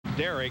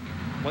Derrike.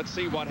 Let's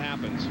see what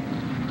happens.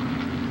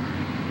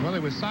 Well,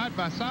 it was side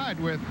by side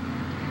with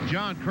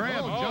John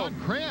Krebbs. Oh. John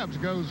Krebbs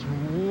goes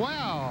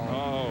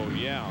Oh,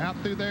 yeah. out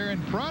through there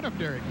in front of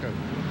Derrike Cope.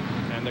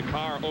 And the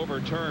car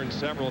overturned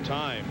several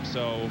times.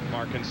 So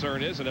our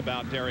concern isn't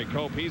about Derrike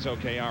Cope. He's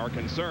okay. Our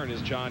concern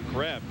is John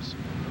Krebbs.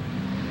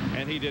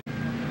 And he did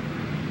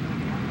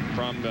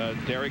from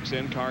Derrike's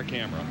in-car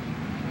camera.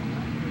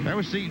 There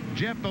we see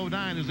Jeff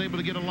Bodine is able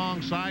to get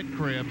alongside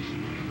Krebbs.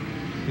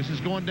 This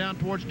is going down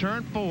towards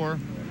turn 4.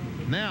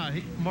 Now,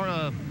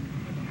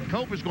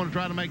 Cope is going to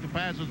try to make the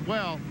pass as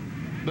well,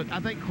 but I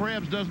think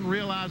Krebbs doesn't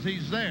realize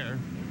he's there.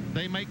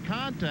 They make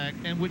contact,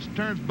 and which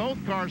turns both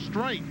cars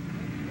straight.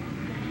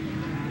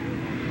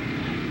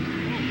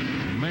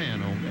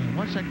 Man, oh man,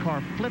 what's that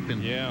car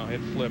flipping? Yeah, it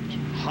flipped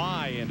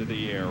high into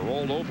the air,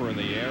 rolled over in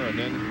the air, and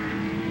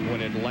then when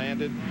it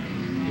landed,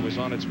 it was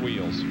on its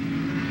wheels.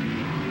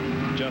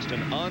 Just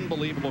an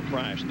unbelievable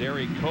crash.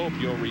 Derrike Cope,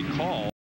 you'll recall,